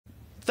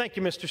Thank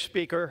you, Mr.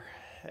 Speaker,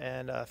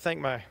 and thank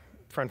my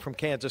friend from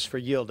Kansas for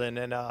yielding,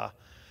 and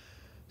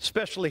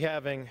especially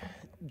having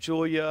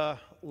Julia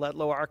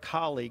Letlow, our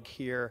colleague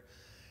here.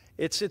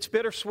 It's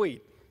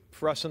bittersweet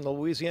for us in the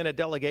Louisiana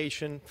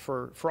delegation,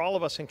 for all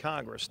of us in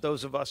Congress,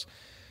 those of us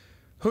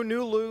who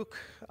knew Luke,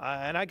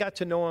 and I got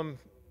to know him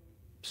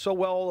so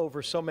well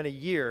over so many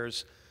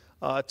years,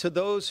 to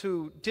those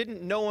who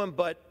didn't know him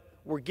but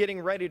were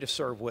getting ready to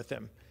serve with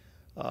him.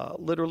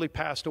 Literally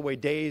passed away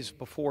days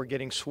before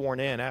getting sworn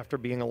in after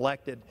being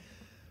elected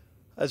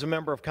as a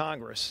member of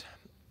Congress.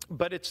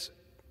 But it's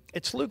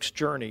Luke's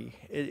journey,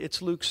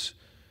 it's Luke's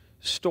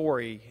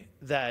story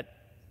that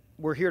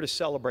we're here to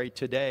celebrate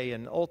today,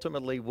 and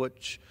ultimately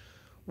which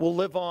will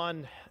live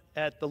on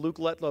at the Luke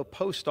Letlow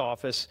Post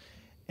Office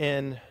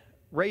in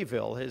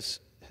Rayville, his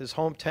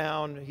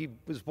hometown. He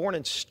was born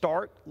in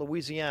Start,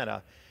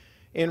 Louisiana,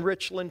 in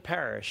Richland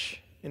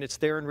Parish, and it's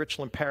there in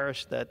Richland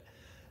Parish that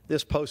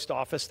this post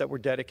office that we're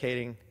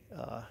dedicating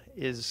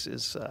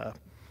is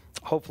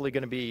hopefully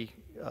going to be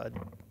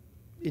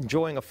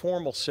enjoying a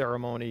formal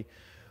ceremony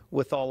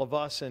with all of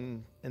us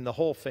and the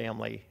whole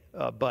family.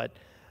 But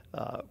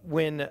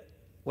when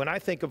I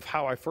think of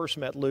how I first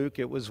met Luke,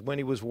 it was when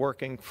he was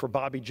working for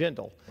Bobby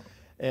Jindal.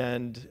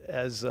 And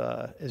as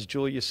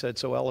Julia said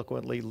so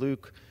eloquently,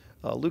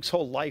 Luke's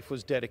whole life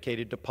was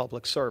dedicated to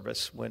public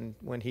service.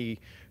 When he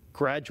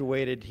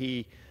graduated,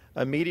 he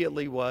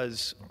immediately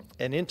was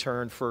an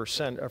intern for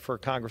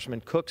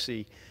Congressman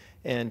Cooksey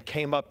and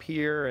came up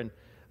here, and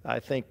I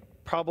think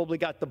probably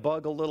got the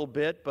bug a little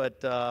bit,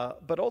 but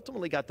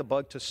ultimately got the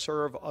bug to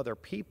serve other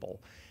people.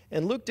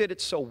 And Luke did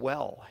it so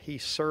well. He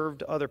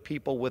served other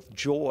people with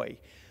joy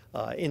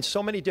in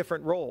so many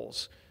different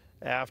roles.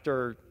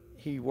 After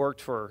he worked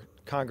for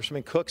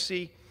Congressman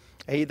Cooksey,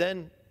 he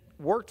then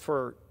worked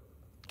for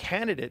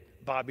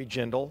candidate Bobby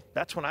Jindal.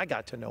 That's when I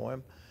got to know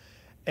him.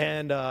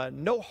 And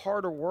no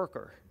harder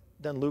worker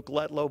than Luke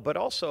Letlow, but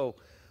also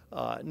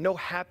no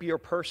happier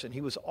person.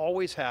 He was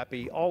always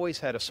happy, always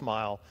had a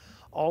smile,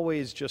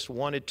 always just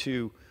wanted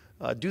to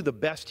do the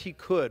best he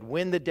could.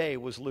 Win the day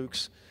was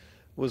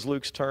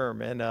Luke's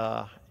term,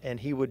 and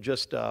he would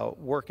just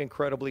work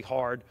incredibly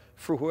hard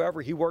for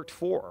whoever he worked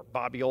for.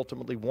 Bobby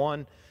ultimately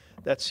won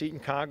that seat in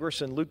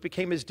Congress, and Luke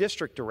became his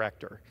district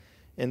director.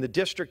 And the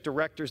district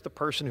director is the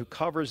person who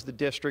covers the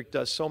district,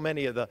 does so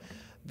many of the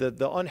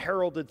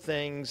unheralded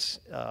things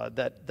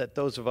that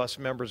those of us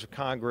members of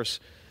Congress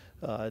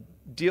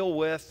deal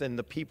with, and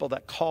the people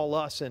that call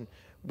us, and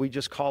we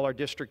just call our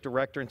district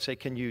director and say,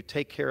 can you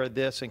take care of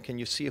this, and can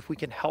you see if we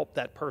can help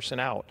that person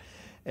out?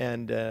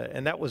 And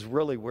that was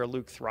really where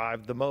Luke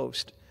thrived the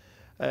most.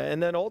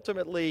 And then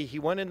ultimately he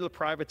went into the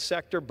private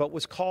sector, but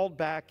was called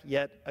back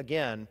yet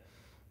again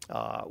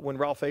when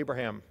Ralph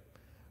Abraham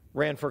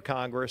ran for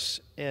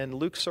Congress, and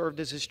Luke served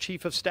as his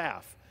chief of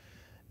staff.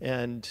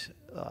 And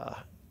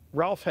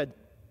Ralph had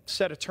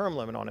set a term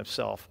limit on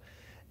himself,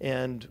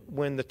 and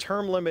when the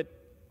term limit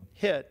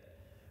hit,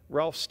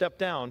 Ralph stepped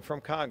down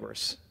from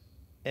Congress.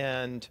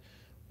 And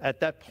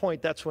at that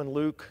point, that's when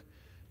Luke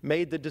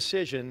made the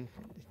decision,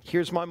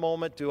 here's my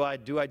moment, do I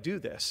do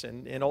this?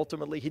 And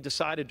ultimately he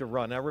decided to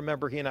run. I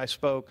remember he and I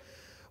spoke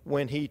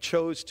when he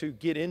chose to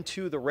get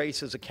into the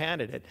race as a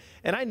candidate.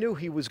 And I knew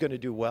he was going to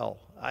do well.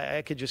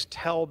 I could just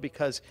tell,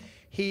 because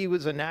he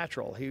was a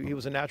natural. He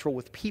was a natural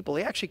with people.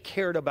 He actually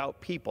cared about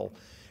people.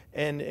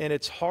 And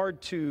it's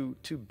hard to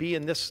be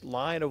in this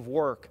line of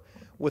work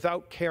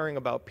without caring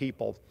about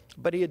people.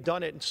 But he had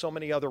done it in so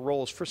many other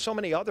roles for so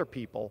many other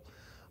people.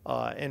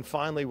 And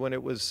finally, when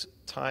it was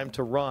time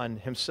to run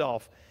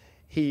himself,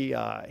 he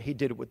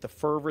did it with the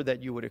fervor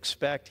that you would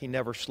expect. He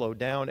never slowed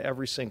down.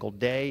 Every single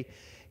day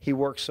he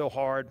worked so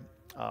hard.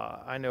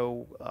 I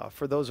know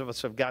for those of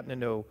us who have gotten to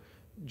know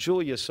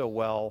Julia so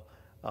well,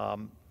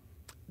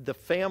 the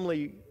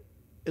family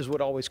is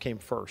what always came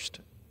first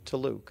to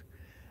Luke.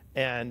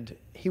 And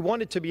he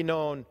wanted to be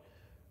known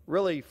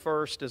really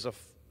first as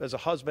a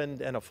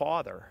husband and a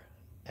father.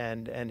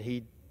 And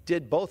he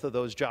did both of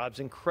those jobs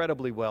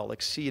incredibly well,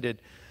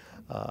 exceeded,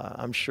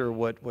 I'm sure,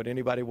 what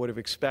anybody would have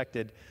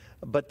expected.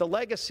 But the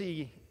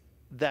legacy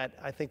that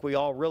I think we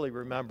all really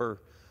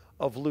remember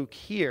of Luke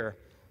here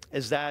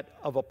is that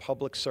of a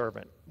public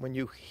servant. When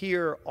you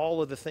hear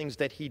all of the things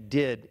that he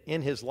did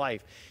in his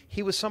life,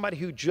 he was somebody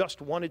who just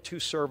wanted to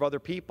serve other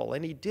people,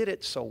 and he did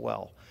it so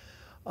well.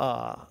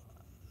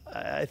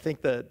 I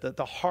think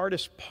the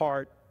hardest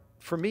part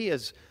for me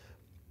is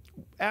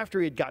after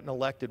he had gotten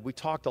elected, we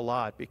talked a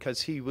lot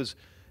because he was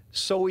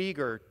so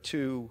eager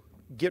to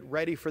get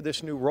ready for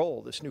this new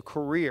role, this new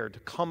career, to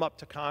come up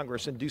to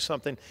Congress and do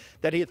something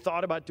that he had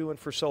thought about doing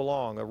for so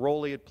long, a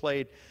role he had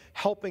played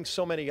helping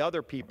so many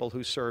other people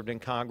who served in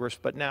Congress.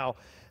 But now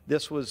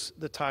this was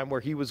the time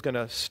where he was going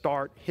to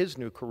start his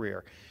new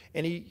career.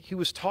 And he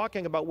was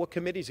talking about what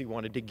committees he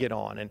wanted to get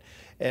on.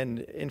 And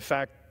in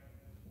fact,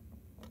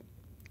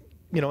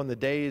 in the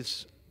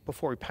days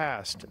before he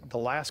passed, the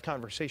last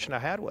conversation I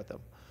had with him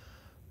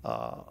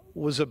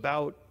was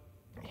about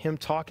him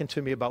talking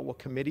to me about what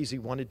committees he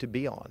wanted to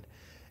be on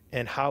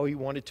and how he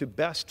wanted to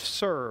best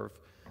serve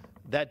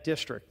that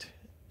district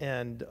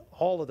and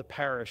all of the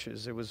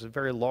parishes. It was a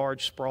very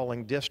large,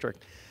 sprawling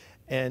district,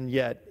 and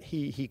yet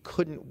he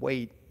couldn't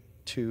wait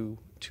to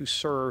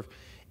serve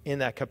in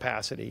that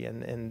capacity.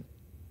 And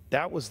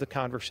that was the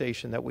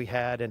conversation that we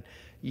had. And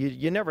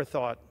you never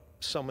thought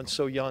someone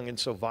so young and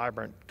so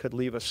vibrant could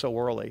leave us so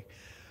early.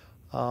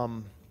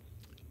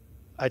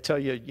 I tell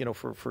you,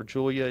 for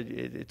Julia,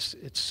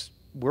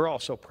 we're all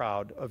so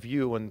proud of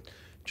you and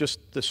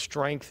just the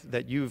strength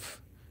that you've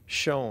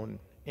shown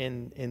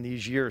in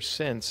these years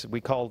since. We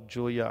call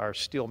Julia our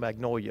steel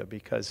magnolia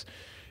because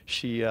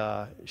she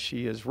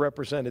has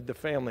represented the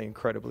family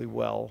incredibly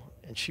well,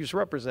 and she's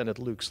represented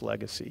Luke's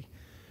legacy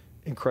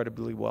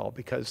incredibly well,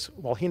 because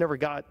while he never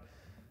got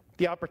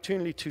the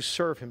opportunity to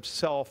serve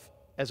himself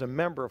as a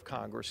member of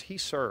Congress, he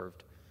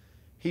served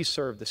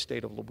the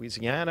state of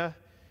Louisiana,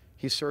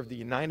 he served the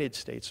United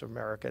States of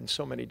America in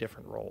so many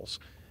different roles.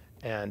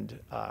 And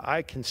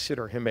I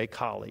consider him a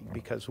colleague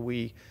because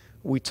we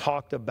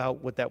talked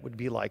about what that would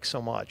be like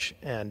so much.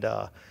 And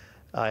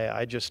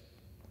I just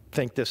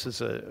think this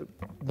is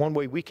one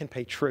way we can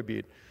pay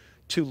tribute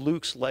to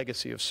Luke's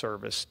legacy of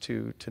service,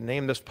 to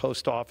name this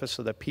post office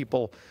so that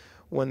people,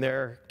 when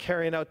they're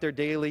carrying out their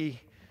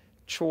daily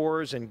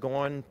chores and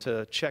going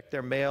to check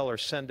their mail or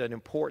send an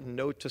important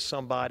note to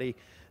somebody,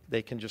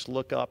 they can just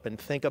look up and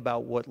think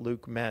about what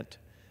Luke meant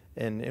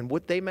and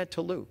what they meant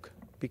to Luke,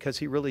 because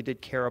he really did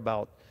care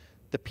about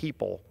the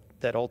people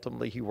that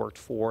ultimately he worked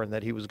for and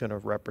that he was going to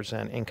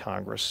represent in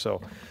Congress.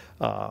 So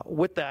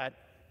with that,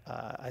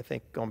 I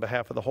think on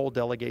behalf of the whole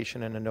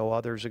delegation, and I know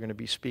others are going to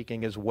be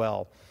speaking as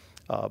well,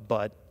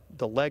 but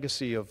the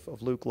legacy of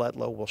Luke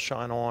Letlow will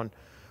shine on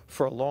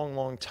for a long,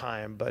 long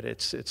time, but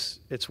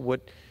it's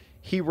what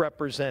he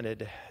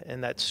represented,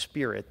 and that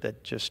spirit,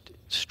 that just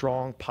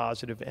strong,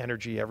 positive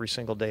energy every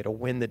single day to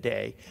win the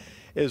day,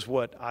 is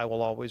what I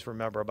will always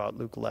remember about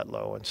Luke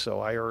Letlow. And so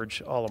I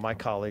urge all of my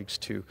colleagues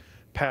to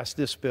pass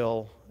this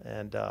bill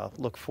and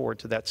look forward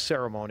to that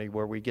ceremony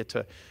where we get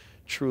to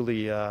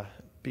truly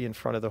be in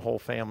front of the whole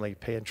family,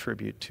 paying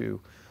tribute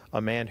to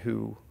a man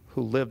who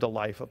lived a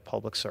life of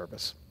public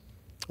service.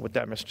 With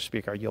that, Mr.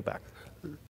 Speaker, I yield back.